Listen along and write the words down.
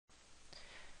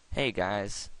Hey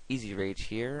guys, Easyrage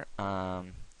here.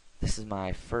 This is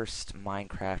my first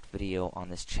Minecraft video on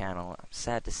this channel. I'm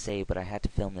sad to say, but I had to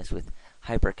film this with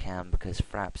Hypercam because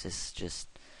Fraps is just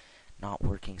not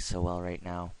working so well right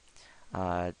now.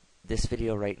 This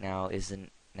video right now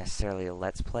isn't necessarily a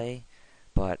Let's Play,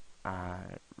 but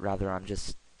rather I'm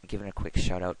just giving a quick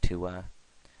shout out to a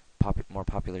more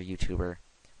popular YouTuber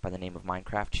by the name of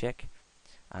MCChick.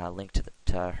 Link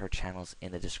to her channel's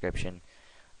in the description.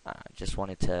 Just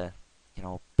wanted to,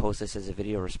 post this as a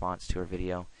video response to her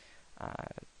video.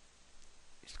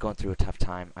 She's going through a tough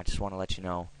time. I just want to let you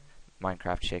know,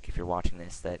 MCChick, if you're watching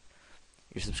this, that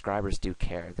your subscribers do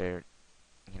care. They're,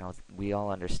 we all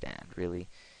understand, really.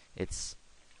 It's,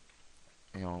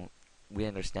 we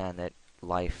understand that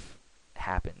life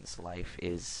happens. Life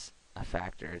is a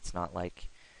factor. It's not like,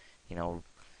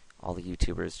 all the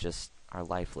YouTubers just are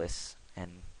lifeless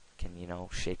and can,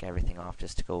 shake everything off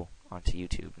just to go onto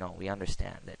YouTube. No, we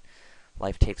understand that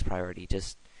life takes priority.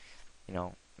 Just,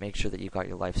 make sure that you got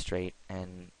your life straight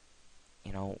and,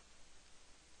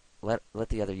 let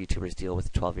the other YouTubers deal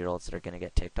with the 12-year-olds that are going to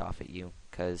get ticked off at you,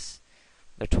 because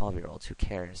they're 12-year-olds. Who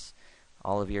cares?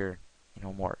 All of your,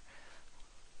 more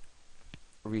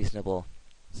reasonable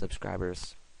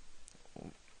subscribers,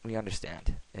 we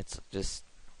understand. It's just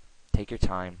take your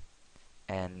time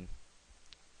and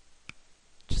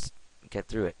just get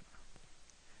through it.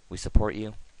 We support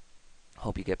you.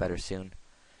 Hope you get better soon,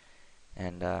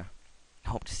 and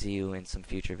hope to see you in some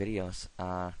future videos.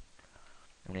 I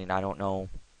don't know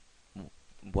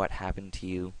what happened to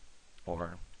you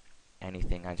or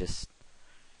anything. I just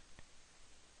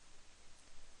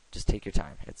take your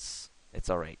time. It's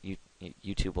all right.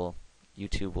 YouTube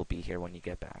will be here when you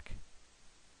get back.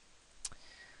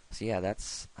 So yeah,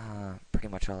 that's pretty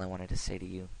much all I wanted to say to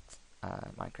you,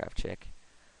 MCChick.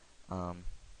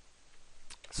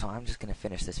 So I'm just gonna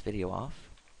finish this video off,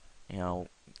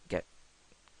 get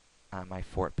my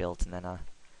fort built, and then I'm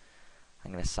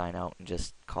gonna sign out and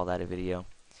just call that a video,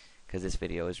 because this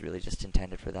video is really just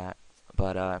intended for that.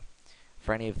 But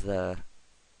for any of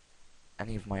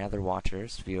my other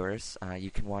viewers,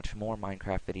 you can watch more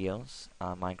Minecraft videos,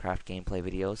 Minecraft gameplay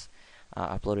videos,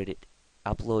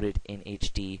 uploaded in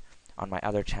HD on my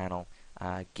other channel,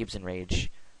 Gibsnrage.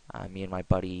 Me and my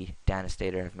buddy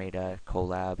Danastator have made a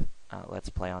collab Let's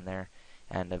Play on there,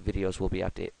 and the videos will be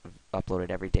uploaded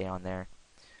every day on there.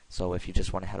 So if you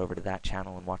just want to head over to that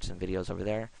channel and watch some videos over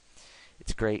there,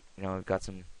 it's great. We've got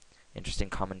some interesting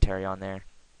commentary on there.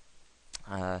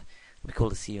 It'll be cool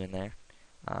to see you in there.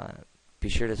 Be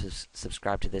sure to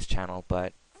subscribe to this channel,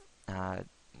 but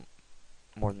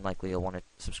more than likely you'll want to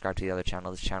subscribe to the other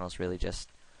channel. This channel is really just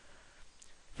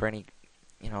for any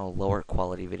lower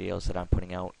quality videos that I'm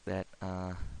putting out that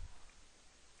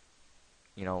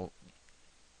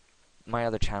my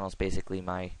other channel is basically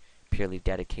my purely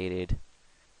dedicated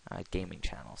gaming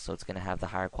channel, so it's going to have the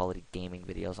higher quality gaming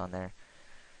videos on there.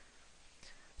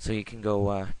 So you can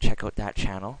go check out that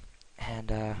channel,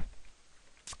 and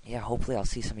yeah, hopefully I'll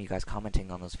see some of you guys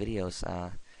commenting on those videos.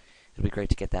 It'll be great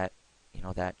to get that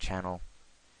that channel,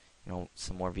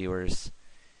 some more viewers,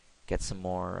 get some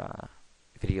more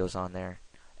videos on there.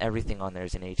 Everything on there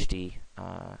is in HD.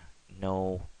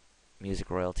 No music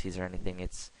royalties or anything.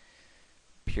 It's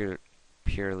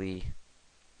purely,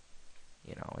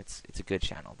 it's a good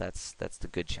channel. That's the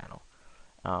good channel.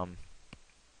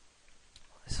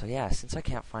 So yeah, since I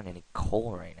can't find any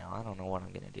coal right now, I don't know what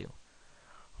I'm gonna do.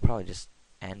 I'll probably just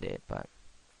end it, but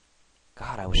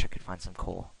God, I wish I could find some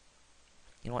coal.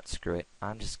 You know what? Screw it.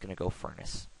 I'm just gonna go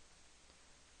furnace.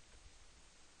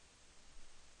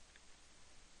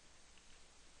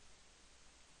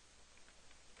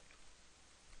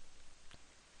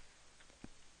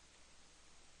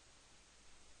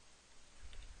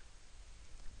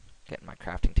 Getting my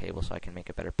crafting table so I can make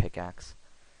a better pickaxe.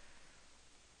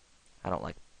 I don't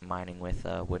like mining with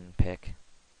a wooden pick.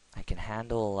 I can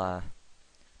handle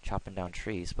chopping down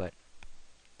trees, but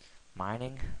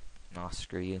mining? No,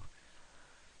 screw you.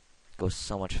 It goes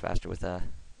so much faster with a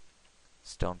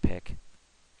stone pick.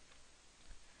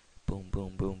 Boom,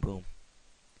 boom, boom, boom.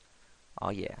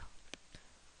 Oh yeah.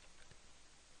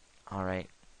 Alright,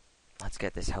 let's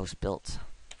get this house built.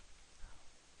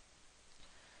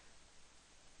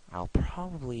 I'll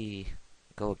probably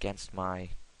go against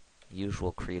my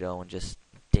usual credo and just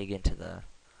dig into the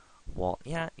wall.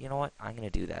 Yeah, you know what? I'm going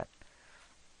to do that.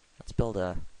 Let's build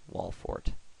a wall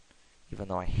fort, even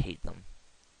though I hate them.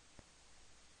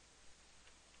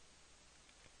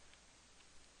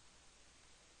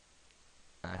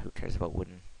 Who cares about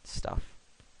wooden stuff?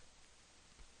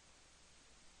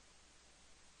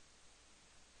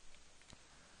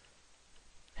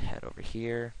 Head over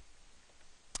here.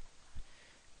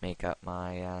 make up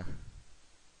my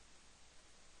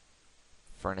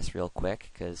furnace real quick,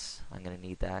 because I'm going to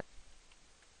need that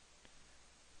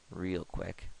real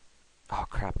quick. Oh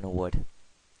crap, no wood.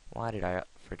 Why did I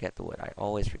forget the wood? I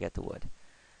always forget the wood.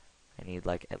 I need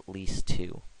like at least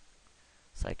 2.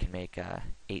 So I can make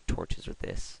 8 torches with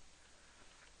this.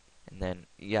 And then,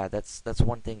 yeah, that's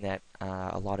one thing that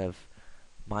a lot of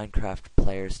Minecraft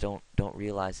players don't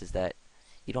realize, is that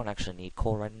you don't actually need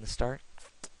coal right in the start.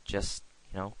 Just,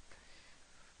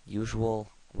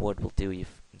 usual wood will do you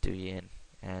in,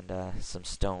 and some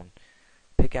stone.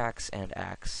 Pickaxe and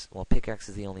axe. Well, pickaxe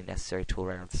is the only necessary tool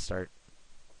right at the start,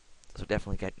 so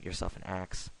definitely get yourself an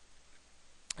axe.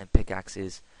 And pickaxe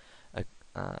is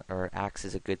or axe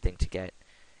is a good thing to get,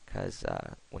 because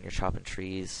when you're chopping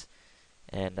trees,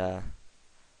 and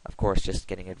of course just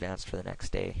getting advanced for the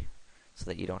next day, so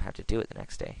that you don't have to do it the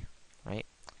next day, right?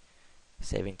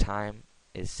 Saving time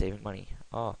is saving money.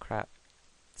 Oh crap,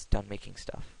 it's done making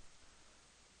stuff.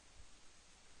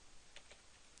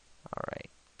 Alright,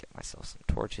 get myself some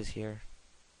torches here.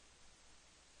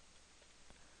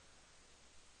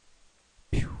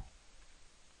 Pew,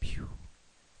 pew,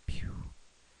 pew.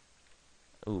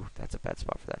 Ooh, that's a bad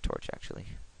spot for that torch, actually.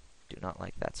 Do not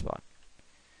like that spot.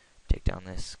 Take down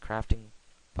this crafting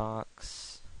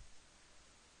box.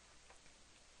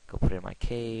 Go put it in my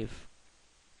cave.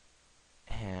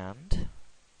 And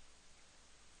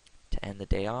to end the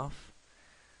day off,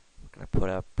 I'm going to put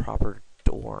a proper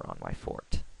door on my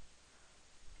fort.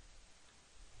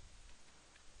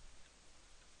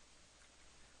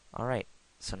 Alright,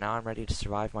 so now I'm ready to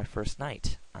survive my first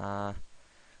night. I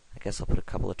guess I'll put a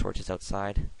couple of torches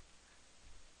outside.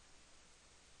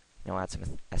 Add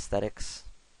some aesthetics.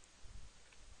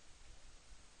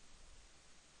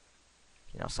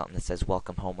 Something that says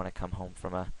welcome home when I come home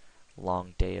from a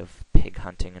long day of pig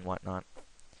hunting and whatnot.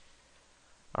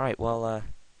 Alright, well,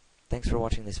 thanks for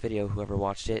watching this video, whoever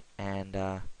watched it, and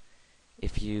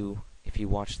if you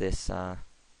watch this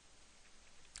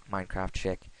Minecraft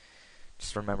chick,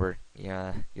 just remember,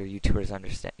 your YouTubers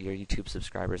understand, your YouTube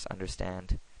subscribers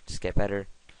understand. Just get better.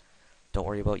 Don't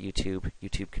worry about YouTube.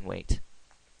 YouTube can wait.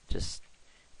 Just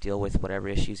deal with whatever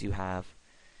issues you have.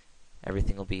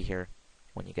 Everything will be here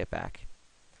when you get back.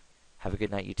 Have a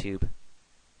good night, YouTube,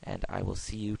 and I will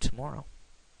see you tomorrow.